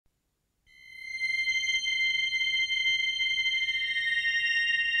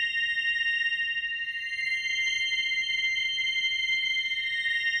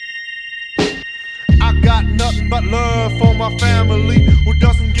got nothing but love for my family, who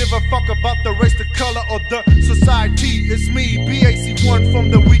doesn't give a fuck about the race, the color, or the society. It's me, BAC1 from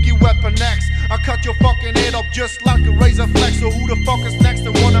the Wiki Weapon X. I cut your fucking head up just like a razor flex. So who the fuck is next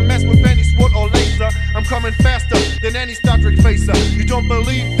and wanna mess with any sword or laser? I'm coming faster than any Star Trek facer. You don't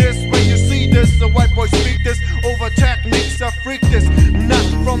believe this when you see this. The white boy speak this over techniques. I freak this. Not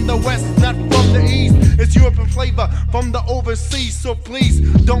from the west, not from the east. It's European flavor from the overseas. So please,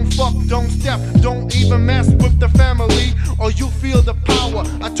 don't fuck, don't step, don't even mess with the family, or you feel the power.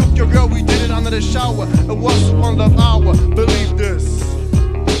 I took your girl, we did it under the shower. It was one love hour, believe this.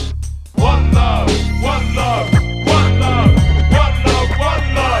 One love, one love, one love, one love,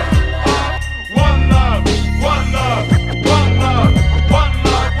 one love. One love, one love, one love, one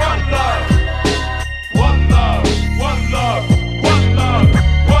love, one love. One love, one love, one love,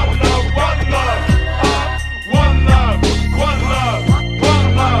 one love, one love. One love, one love,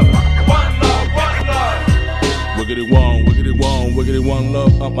 one love, one love, one love. Wiggity one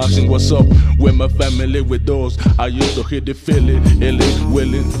love. I'm asking what's up with my family, with those I used to hit the feeling, illin',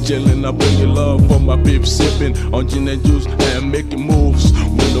 willing, chillin'. I bring you love for my peeps, sipping on gin and juice and making moves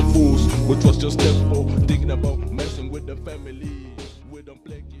with the fools, which was just step for thinking about messing with the family. We don't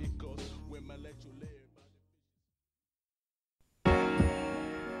play it 'cause we might let you live.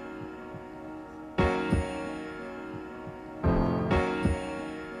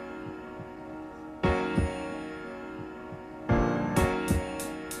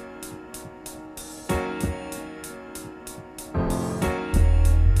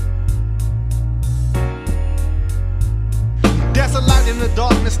 There's a light in the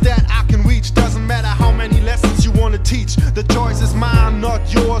darkness that I can reach. Doesn't matter how many lessons you wanna teach. The choice is mine,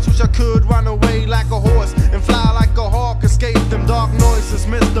 not yours. Wish I could run away like a horse and fly like a hawk. Escape them dark noises,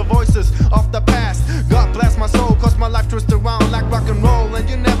 miss the voices of the past. God bless my soul, cause my life twists around like rock and roll. And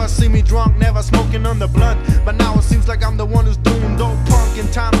you never see me drunk, never smoking on the blunt. But now it seems like I'm the one who's doomed. Don't punk in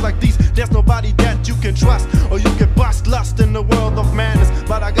times like these. There's nobody that you can trust, or you can bust lust in the world of madness.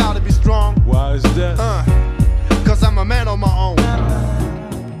 But I gotta be strong. Why is that? Cause I'm a man on my own.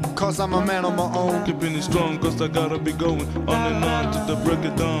 Cause I'm a man on my own. Keeping it strong, cause I gotta be going on and on to the break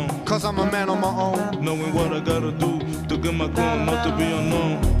it down. Cause I'm a man on my own. Knowing what I gotta do to get my crown, not to be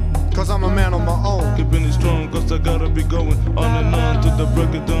unknown. Cause I'm a man on my own. Keeping it strong, cause I gotta be going on and on to the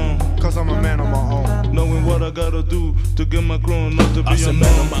break it down. Cause I'm a man on my own. Knowing what I gotta do to get my crown, not to be As a unknown.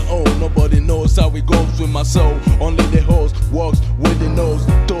 man on my own, nobody knows how it goes with my soul. Only the host walks with the nose,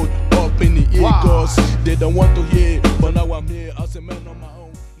 toad up in the ear, Wow. cause they don't want to hear. But now I'm here as a man on my own.